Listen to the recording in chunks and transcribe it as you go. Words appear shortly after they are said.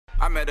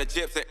met a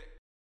gypsy.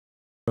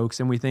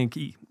 And we think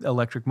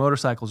electric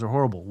motorcycles are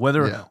horrible.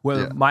 Whether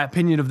my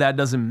opinion of that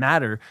doesn't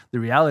matter, the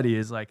reality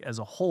is, like, as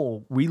a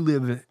whole, we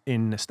live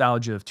in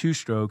nostalgia of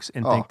two-strokes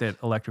and think that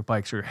electric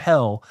bikes are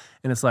hell.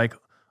 And it's like,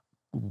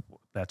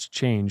 that's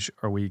change.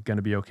 Are we going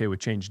to be okay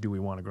with change? Do we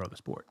want to grow the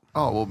sport?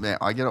 Oh, well, man,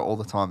 I get it all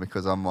the time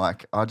because I'm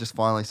like, I just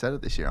finally said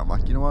it this year. I'm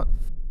like, you know what?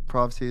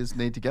 Privateers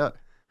need to go.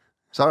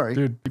 Sorry.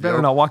 Dude, you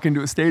better not walk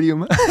into a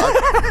stadium.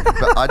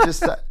 But I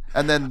just,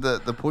 and then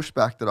the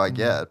pushback that I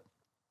get.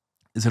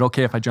 Is it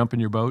okay if I jump in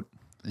your boat?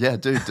 Yeah,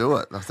 dude, do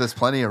it. There's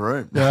plenty of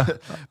room. Yeah,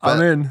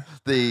 I'm in.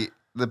 The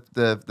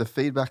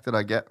feedback that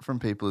I get from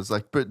people is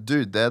like, but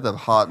dude, they're the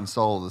heart and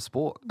soul of the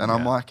sport. And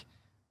I'm like,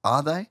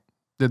 are they?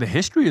 They're the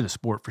history of the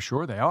sport for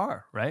sure. They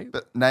are, right?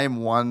 But name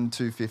one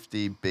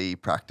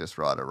 250B practice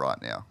rider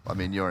right now. I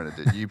mean, you're in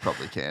it. You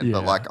probably can,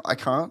 but like, I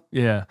can't.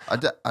 Yeah. I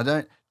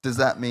don't. Does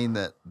that mean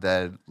that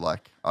they're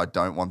like, I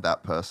don't want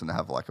that person to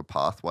have like a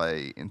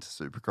pathway into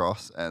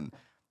Supercross? And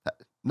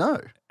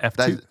no.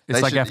 F2.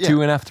 It's like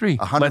F2 and F3.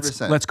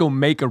 100%. Let's go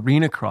make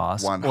arena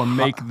cross or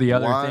make the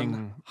other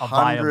thing a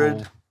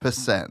viable.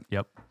 100%.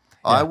 Yep.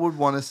 I would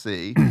want to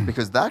see,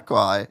 because that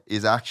guy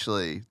is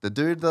actually the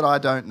dude that I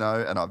don't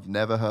know and I've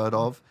never heard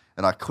of,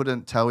 and I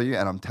couldn't tell you,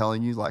 and I'm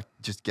telling you, like,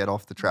 just get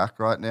off the track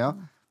right now,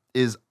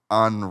 is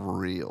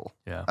unreal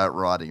at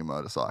riding a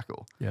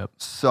motorcycle. Yep.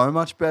 So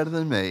much better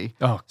than me.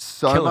 Oh,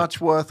 so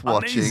much worth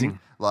watching. Amazing.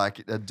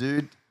 Like, a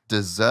dude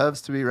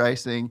deserves to be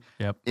racing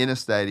in a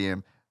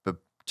stadium, but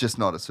just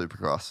not at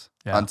Supercross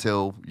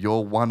until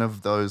you're one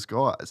of those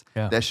guys.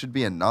 Yeah. There should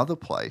be another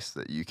place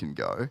that you can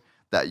go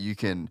that you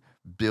can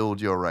build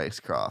your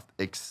racecraft,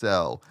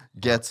 excel,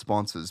 get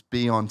sponsors,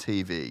 be on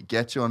TV,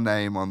 get your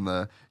name on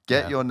the,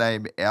 your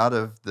name out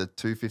of the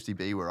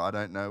 250B where I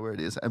don't know where it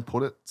is and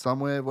put it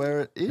somewhere where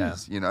it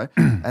is, you know?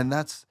 And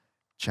that's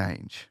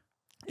change.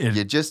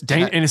 You just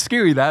and it's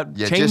scary that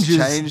you changes.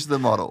 just change the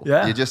model.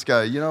 Yeah. You just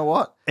go, you know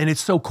what? And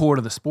it's so core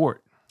to the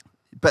sport.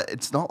 But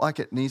it's not like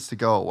it needs to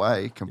go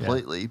away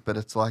completely, but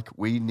it's like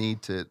we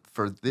need to,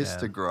 for this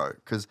to grow.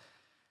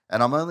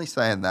 And I'm only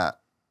saying that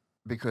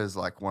because,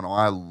 like, when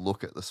I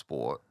look at the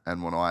sport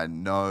and when I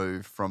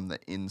know from the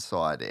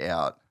inside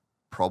out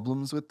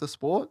problems with the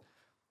sport,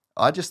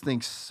 I just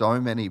think so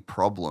many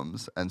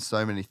problems and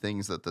so many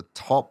things that the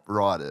top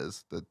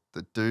riders, the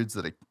dudes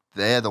that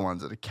they're the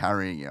ones that are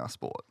carrying our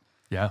sport.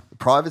 Yeah. The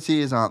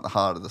privateers aren't the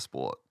heart of the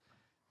sport.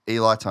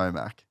 Eli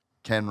Tomac,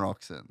 Ken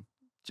Roxon,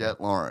 Jet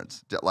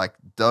Lawrence, like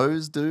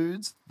those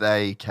dudes,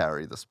 they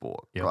carry the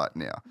sport right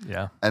now.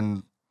 Yeah.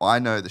 And I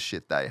know the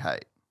shit they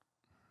hate.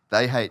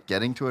 They hate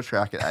getting to a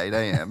track at 8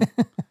 a.m.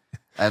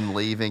 and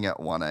leaving at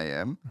 1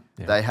 a.m.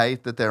 Yeah. They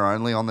hate that they're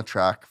only on the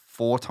track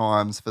 4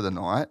 times for the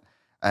night.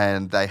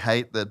 And they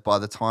hate that by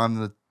the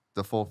time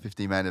the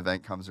 450 main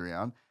event comes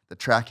around, the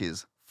track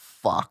is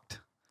fucked.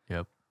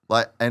 Yep.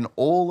 Like, and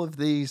all of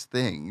these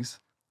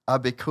things are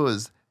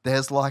because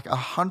there's like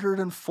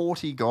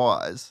 140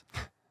 guys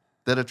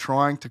that are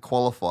trying to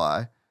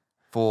qualify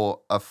for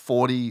a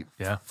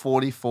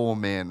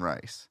 44-man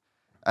race.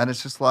 And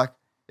it's just like,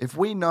 if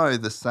we know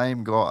the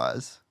same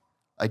guys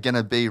are going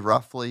to be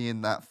roughly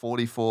in that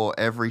 44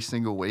 every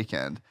single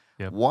weekend,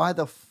 why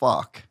the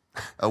fuck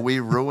are we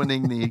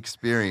ruining the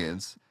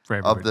experience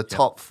of the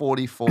top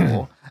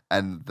 44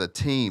 and the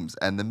teams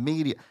and the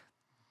media?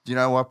 Do you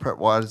know why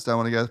I just don't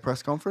want to go to the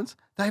press conference?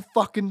 They've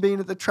fucking been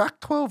at the track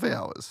 12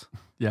 hours.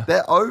 Yeah.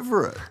 They're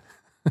over it.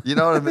 You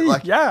know what I mean?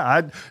 Like,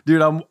 I'm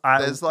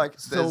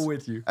so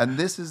with you. And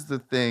this is the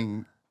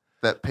thing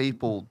that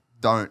people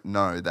don't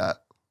know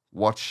that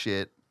watch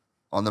shit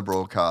on the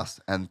broadcast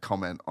and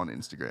comment on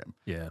Instagram.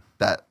 Yeah.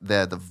 That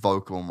they're the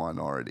vocal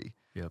minority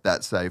Yep.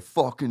 that say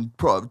fucking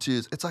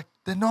privateers. It's like,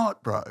 they're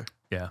not, bro.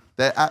 Yeah.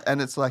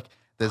 And it's like,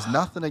 there's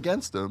nothing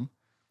against them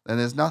and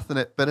there's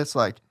nothing, but it's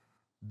like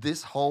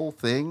this whole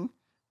thing,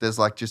 there's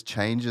like just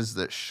changes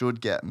that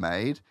should get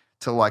made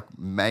to like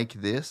make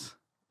this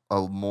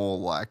a more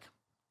like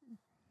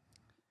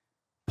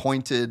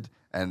pointed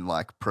and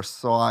like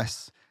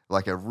precise,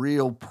 like a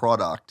real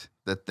product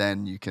that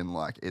then you can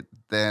like it,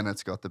 then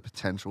it's got the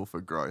potential for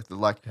growth.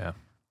 Like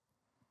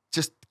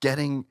just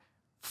getting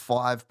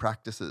 5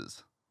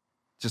 practices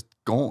just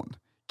gone,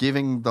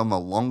 giving them a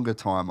longer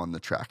time on the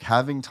track,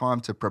 having time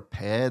to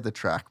prepare the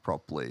track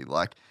properly.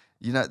 Like,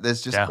 you know,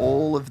 there's just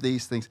all of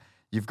these things.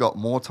 You've got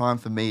more time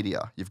for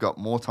media. You've got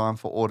more time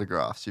for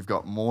autographs. You've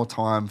got more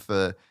time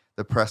for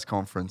the press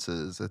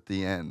conferences at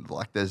the end.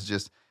 Like, there's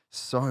just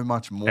so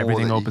much more.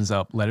 Everything opens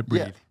up. Let it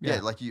breathe. Yeah,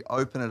 like you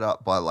open it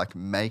up by like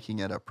making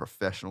it a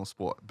professional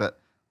sport.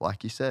 But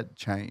like you said,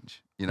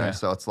 change, you know?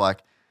 So it's like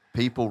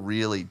people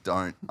really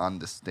don't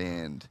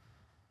understand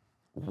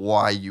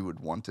why you would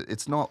want it.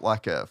 It's not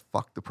like a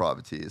fuck the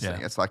privateers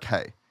thing. It's like,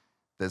 hey,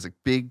 there's a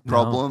big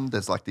problem.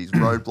 There's like these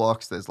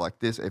roadblocks. There's like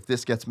this. If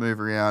this gets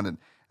moved around and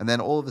then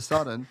all of a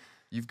sudden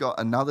you've got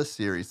another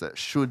series that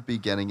should be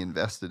getting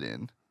invested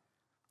in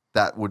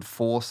that would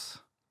force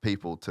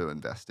people to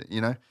invest in, you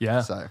know?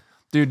 Yeah. So,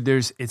 dude,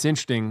 it's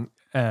interesting.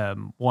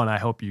 One, I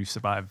hope you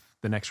survive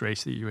the next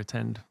race that you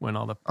attend when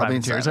all the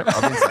privateers I've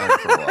been saying it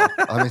for a while.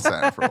 I've been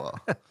saying it for a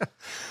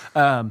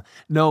while.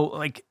 No,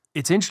 like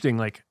it's interesting.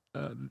 Like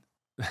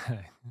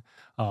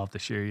I'll have to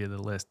share you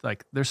the list.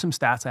 Like there's some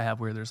stats I have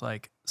where there's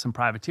like some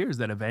privateers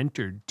that have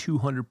entered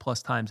 200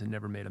 plus times and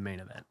never made a main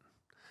event.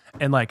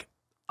 And like,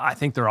 I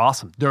think they're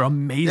awesome. They're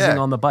amazing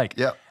on the bike.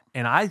 Yeah.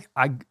 And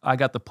I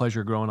got the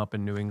pleasure growing up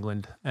in New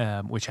England,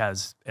 which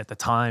has at the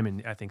time,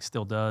 and I think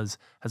still does,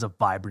 has a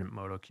vibrant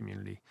moto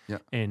community. Yeah.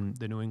 And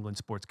the New England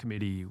Sports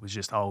Committee was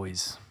just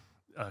always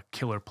a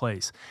killer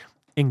place.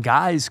 And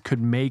guys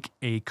could make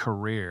a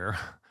career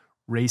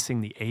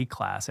racing the A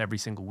class every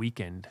single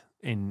weekend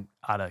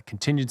out of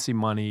contingency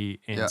money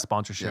and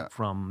sponsorship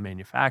from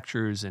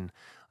manufacturers. And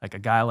like a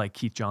guy like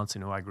Keith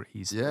Johnson,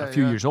 he's a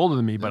few years older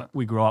than me, but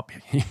he grew up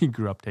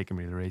taking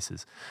me to the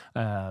races,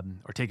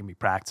 or taking me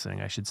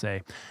practicing, I should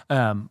say.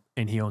 And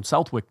he owns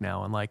Southwick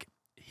now. And like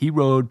he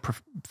rode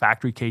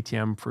factory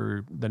KTM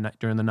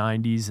during the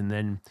 90s. And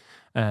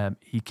then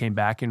he came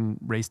back and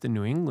raced in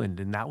New England,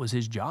 and that was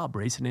his job,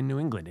 racing in New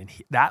England. And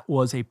that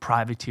was a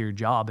privateer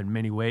job in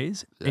many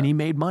ways. Yeah. And he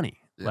made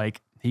money. Yeah.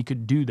 Like he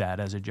could do that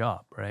as a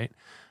job, right?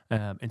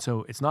 And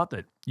so it's not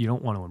that you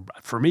don't want to,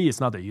 for me, it's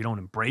not that you don't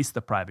embrace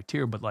the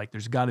privateer, but like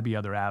there's got to be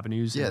other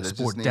avenues in the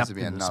sport, depth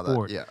in the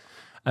sport. Yeah.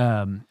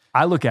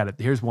 I look at it,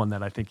 here's one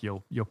that I think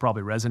you'll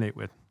probably resonate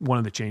with. One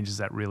of the changes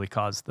that really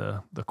caused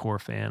the core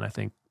fan, I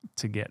think,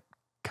 to get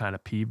kind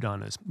of peeved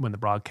on is when the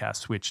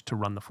broadcast switched to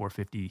run the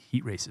 450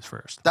 heat races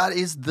first. That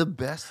is the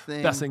best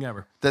thing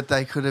ever that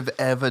they could have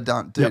ever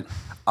done. Dude,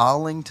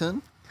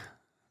 Arlington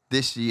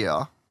this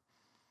year,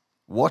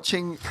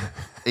 watching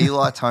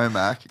Eli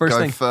Tomac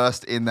go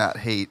first in that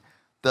heat,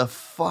 the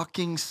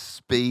fucking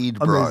speed,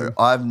 bro.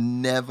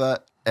 Amazing.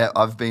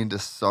 I've been to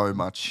so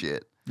much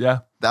shit. Yeah.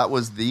 That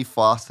was the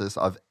fastest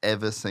I've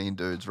ever seen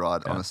dudes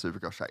ride on a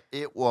Supercross track.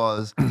 It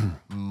was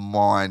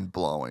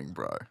mind-blowing,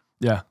 bro.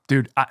 Yeah,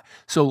 dude.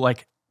 So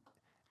like,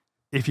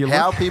 if you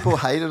how people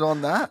hated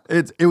on that,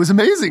 it was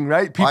amazing,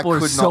 right? People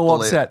are so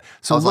upset.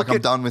 So I was like, I'm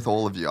done with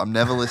all of you. I'm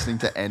never listening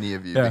to any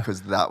of you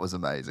because that was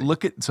amazing.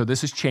 So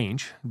this is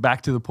change.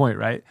 Back to the point,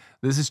 right?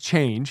 This is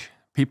change.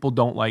 People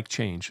don't like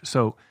change.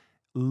 So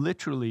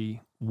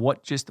literally,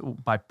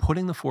 by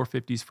putting the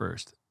 450s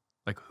first,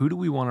 like who do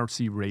we want to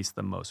see race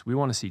the most? We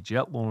want to see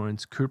Jet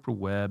Lawrence, Cooper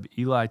Webb,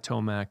 Eli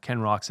Tomac, Ken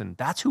Roxon.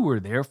 That's who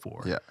we're there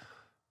for. Yeah.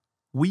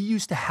 We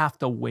used to have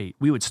to wait.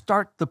 We would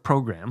start the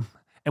program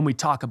and we'd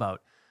talk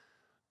about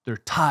they're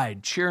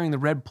tied, sharing the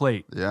red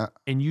plate. Yeah.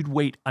 And you'd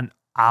wait an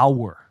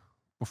hour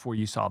before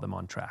you saw them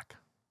on track.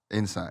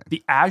 Insane.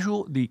 The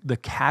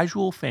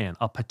casual fan,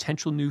 a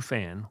potential new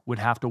fan, would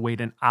have to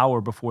wait an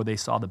hour before they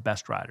saw the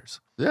best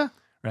riders. Yeah.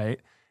 Right?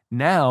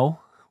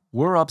 Now,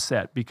 we're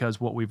upset because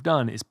what we've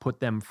done is put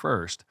them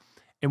first.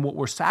 And what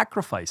we're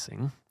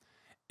sacrificing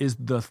is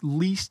the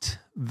least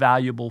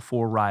valuable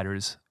 4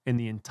 riders in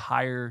the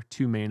entire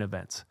 2 main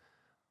events.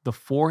 The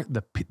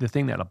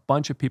thing that a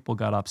bunch of people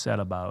got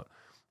upset about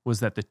was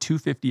that the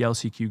 250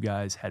 LCQ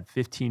guys had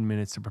 15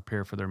 minutes to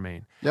prepare for their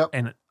main. Yep.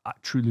 And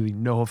truly,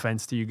 no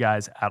offense to you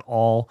guys at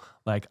all.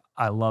 Like,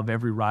 I love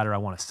every rider. I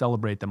want to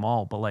celebrate them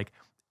all. But like,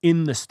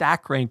 in the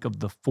stack rank of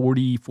the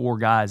 44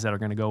 guys that are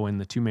going to go in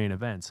the 2 main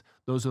events,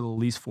 those are the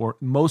least 4,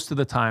 most of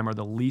the time are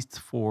the least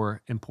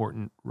 4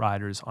 important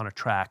riders on a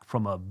track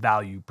from a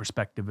value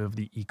perspective of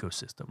the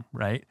ecosystem,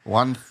 right?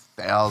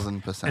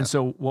 1000%. And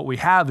so what we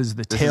have is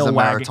the this tail is a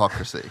wagging.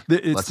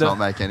 meritocracy. Let's not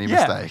make any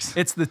mistakes.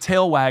 It's the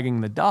tail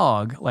wagging the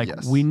dog. Like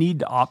we need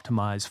to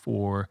optimize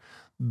for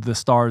the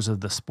stars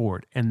of the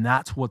sport. And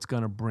that's what's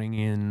going to bring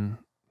in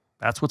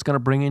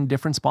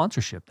different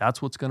sponsorship.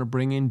 That's what's going to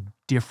bring in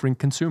different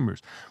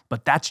consumers.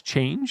 But that's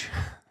change.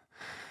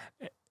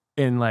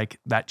 And like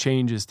that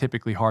change is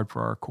typically hard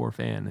for our core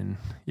fan.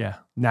 And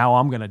now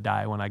I'm going to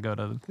die when I go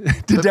to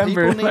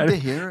Denver. People need to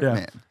hear it,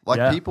 man.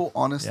 Like people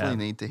honestly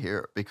need to hear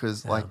it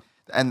because like,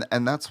 and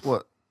that's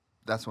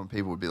when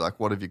people would be like,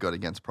 what have you got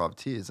against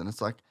privateers? And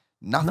it's like,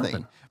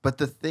 nothing. But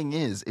the thing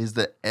is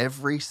that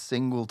every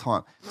single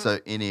time, so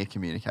in-ear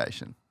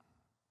communication,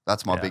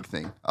 that's my big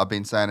thing. I've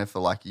been saying it for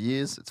like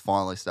years. It's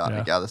finally starting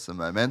to gather some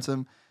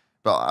momentum.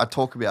 But I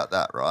talk about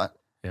that, right?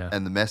 Yeah.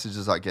 And the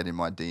messages I get in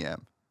my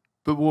DM.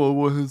 But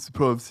what is the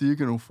privacy? You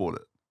can afford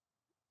it.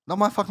 Not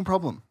my fucking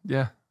problem.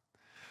 Yeah.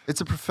 It's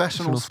a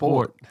professional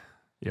sport.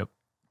 Yep.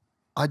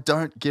 I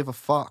don't give a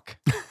fuck.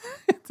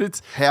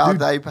 It's how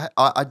they pay.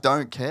 I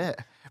don't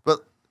care.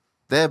 But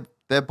their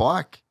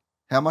bike,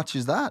 how much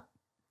is that?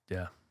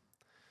 Yeah.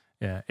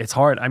 Yeah. It's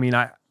hard. I mean,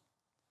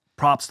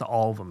 props to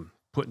all of them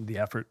putting the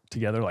effort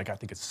together. Like, I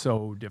think it's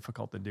so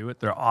difficult to do it.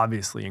 They're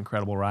obviously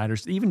incredible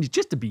riders. Even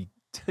just to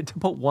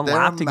put one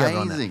lap together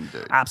on that.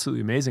 Dude.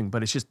 Absolutely amazing.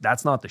 But it's just,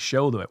 that's not the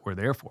show that we're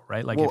there for,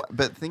 right? Like,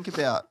 but think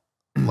about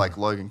like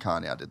Logan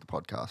Carnow did the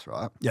podcast,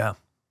 right? Yeah.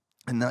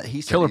 And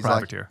he said killer he's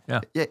privateer.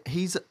 Like, yeah.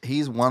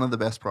 He's one of the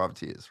best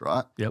privateers,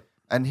 right? Yep.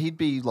 And he'd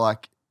be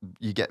like,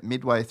 you get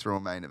midway through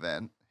a main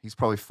event, he's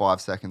probably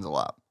 5 seconds a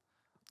lap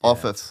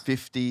off a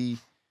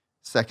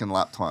 50-second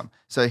lap time.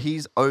 So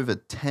he's over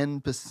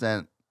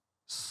 10%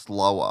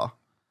 slower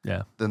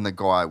than the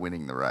guy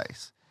winning the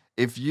race.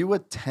 if you were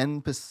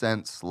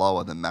 10%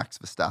 slower than Max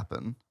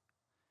Verstappen,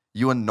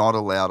 you are not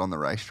allowed on the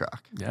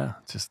racetrack. Yeah,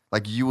 just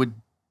like you would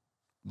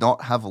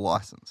not have a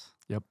license.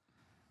 Yep.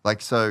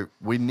 Like, so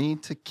we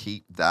need to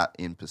keep that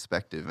in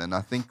perspective. And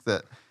I think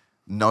that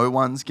no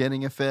one's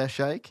getting a fair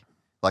shake.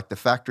 Like the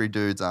factory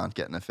dudes aren't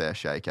getting a fair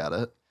shake at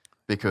it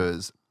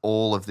because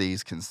all of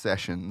these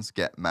concessions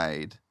get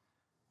made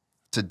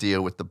to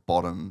deal with the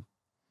bottom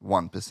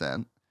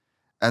 1%.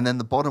 And then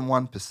the bottom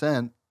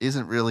 1%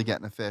 isn't really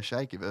getting a fair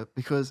shake of it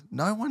because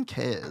no one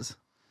cares.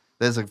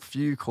 There's a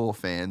few core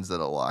fans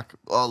that are like,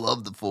 oh, I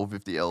love the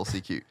 450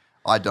 LCQ.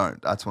 I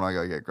don't. That's when I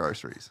go get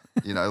groceries.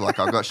 You know, like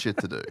I've got shit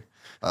to do.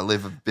 I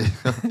live a bit,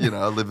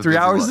 I live a 3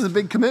 hours life. is a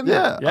big commitment.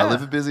 Yeah, I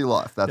live a busy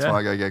life. That's when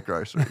I go get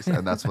groceries,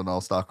 and that's when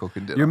I'll start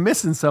cooking dinner. You are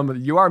missing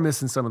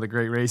some of the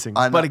great racing.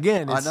 But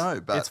again,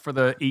 it's for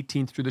the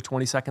 18th through the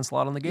 22nd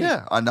slot on the gate.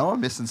 Yeah, I know I'm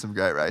missing some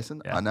great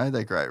racing. Yeah. I know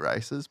they're great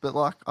races, but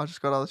like I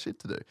just got other shit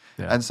to do.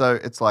 Yeah. And so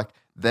it's like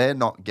they're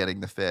not getting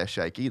the fair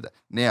shake either.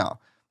 Now,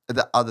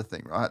 the other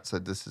thing, right? So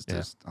this is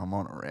just, I'm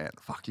on a rant.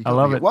 Fuck you. I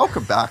love it.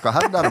 Welcome back. I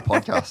haven't done a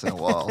podcast in a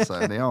while,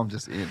 so now I'm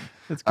just in.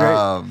 That's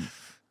great.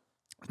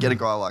 Get a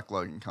guy like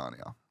Logan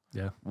Carnier.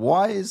 Yeah.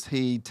 Why is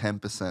he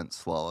 10%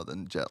 slower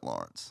than Jet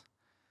Lawrence?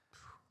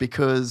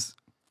 Because,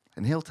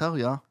 and he'll tell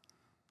you,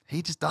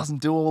 he just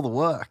doesn't do all the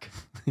work.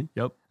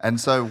 Yep. And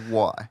so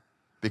why?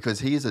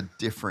 Because he's a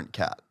different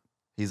cat.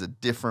 He's a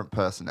different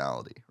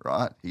personality,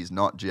 right? He's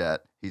not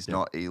Jet. He's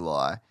not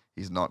Eli.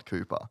 He's not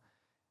Cooper.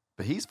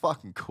 But he's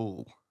fucking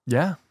cool.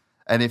 Yeah.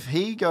 And if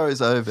he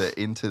goes over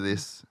into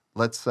this,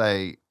 let's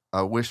say,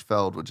 I wish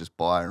Feld would just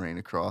buy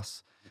Arena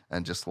Cross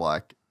and just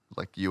like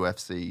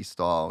UFC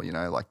style,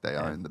 like they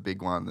own the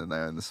big one and they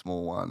own the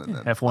small one. And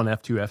then F1,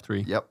 F2,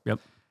 F3. Yep.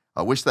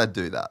 I wish they'd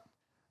do that.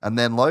 And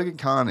then Logan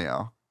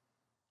Carnier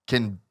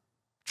can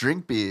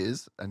drink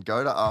beers and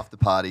go to after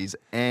parties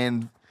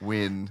and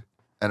win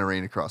an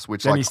Arena Cross,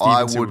 which Denny like I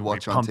Stevenson would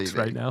watch on TV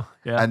right now.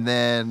 Yeah. And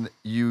then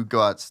you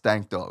got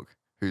Stank Dog,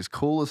 who's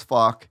cool as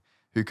fuck,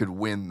 who could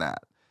win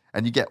that.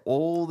 And you get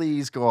all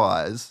these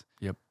guys.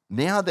 Yep.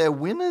 Now they're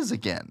winners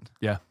again.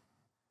 Yeah.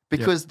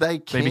 Because they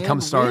become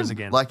stars win.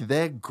 again. Like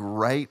they're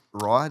great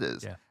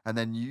riders. Yeah. And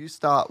then you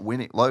start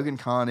winning. Logan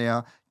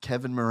Carnier,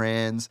 Kevin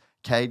Morans,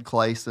 Cade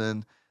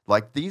Clayson.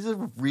 Like these are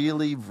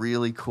really,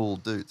 really cool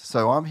dudes.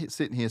 So I'm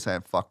sitting here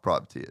saying, fuck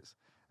privateers.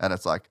 And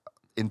it's like,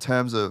 in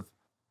terms of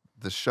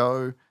the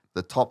show,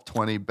 the top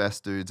 20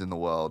 best dudes in the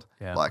world,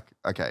 like,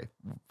 okay,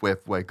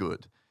 we're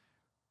good.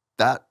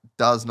 That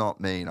does not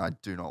mean I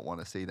do not want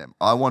to see them.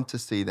 I want to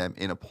see them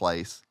in a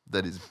place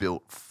that is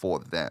built for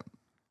them,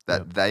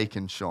 that they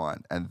can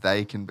shine and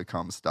they can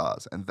become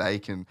stars and they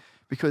can,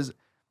 because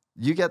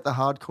you get the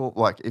hardcore,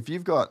 like if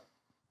you've got,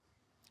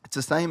 it's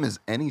the same as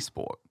any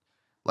sport.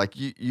 Like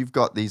you've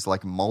got these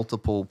like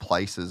multiple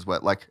places where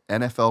like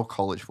NFL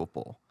college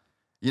football.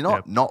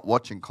 You're not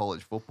watching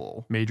college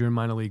football. Major and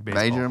minor league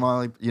baseball. Major and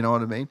minor league, you know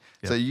what I mean?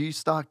 Yep. So you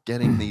start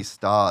getting these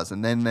stars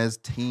and then there's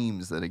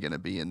teams that are going to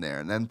be in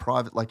there. And then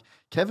private, like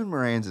Kevin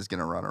Morans is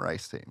going to run a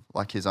race team.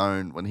 Like his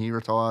own, when he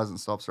retires and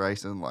stops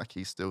racing, like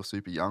he's still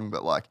super young,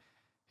 but like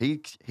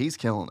he's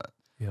killing it.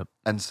 Yep.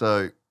 And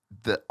so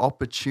the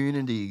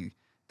opportunity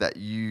that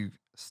you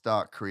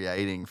start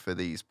creating for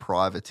these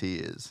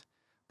privateers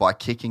by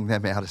kicking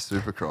them out of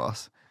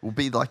Supercross will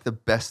be like the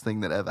best thing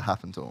that ever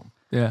happened to them.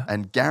 Yeah.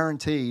 And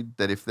guaranteed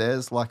that if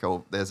there's like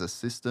there's a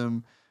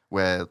system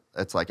where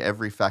it's like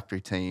every factory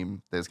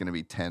team, there's going to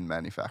be 10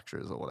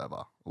 manufacturers or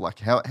whatever. Like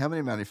how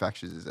many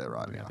manufacturers is there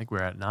right now? I think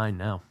we're at 9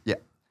 now. Yeah.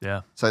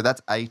 Yeah. So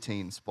that's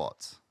 18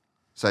 spots.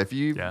 So if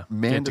you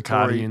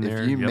mandatory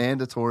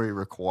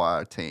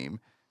require a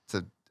team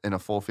to in a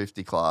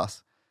 450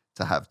 class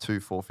to have 2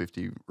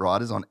 450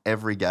 riders on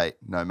every gate,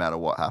 no matter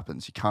what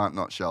happens, you can't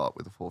not show up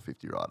with a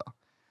 450 rider.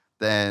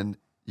 Then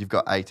you've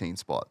got 18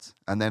 spots.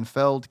 And then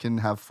Feld can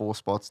have 4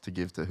 spots to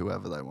give to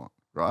whoever they want,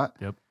 right?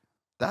 Yep.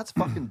 That's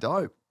fucking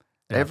dope.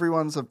 Yeah.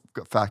 Everyone's a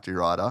factory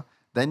rider.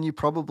 Then you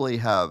probably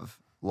have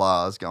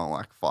Lars going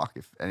like, fuck,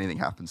 if anything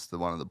happens to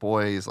one of the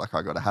boys, like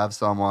I got to have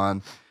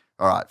someone.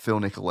 All right, Phil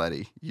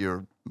Nicoletti,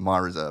 you're my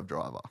reserve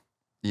driver,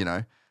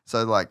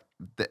 So like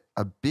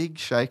a big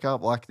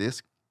shakeup like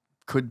this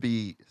could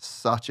be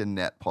such a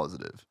net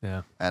positive.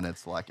 Yeah. And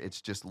it's like, it's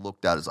just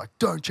looked at as like,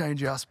 don't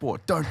change our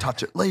sport. Don't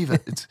touch it. Leave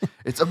it.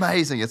 It's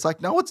amazing. It's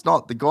like, no, it's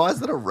not. The guys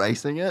that are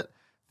racing it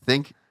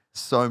think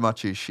so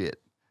much is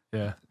shit.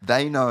 Yeah.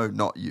 They know,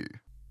 not you.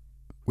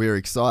 We're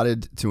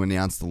excited to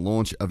announce the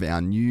launch of our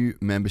new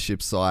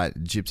membership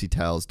site,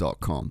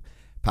 gypsytales.com,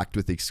 packed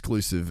with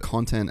exclusive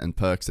content and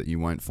perks that you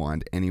won't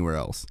find anywhere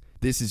else.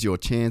 This is your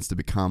chance to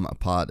become a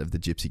part of the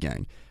Gypsy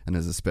Gang. And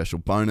as a special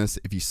bonus,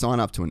 if you sign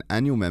up to an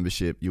annual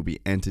membership, you'll be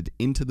entered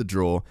into the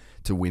draw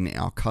to win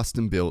our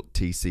custom-built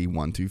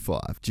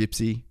TC125.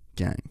 Gypsy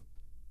Gang.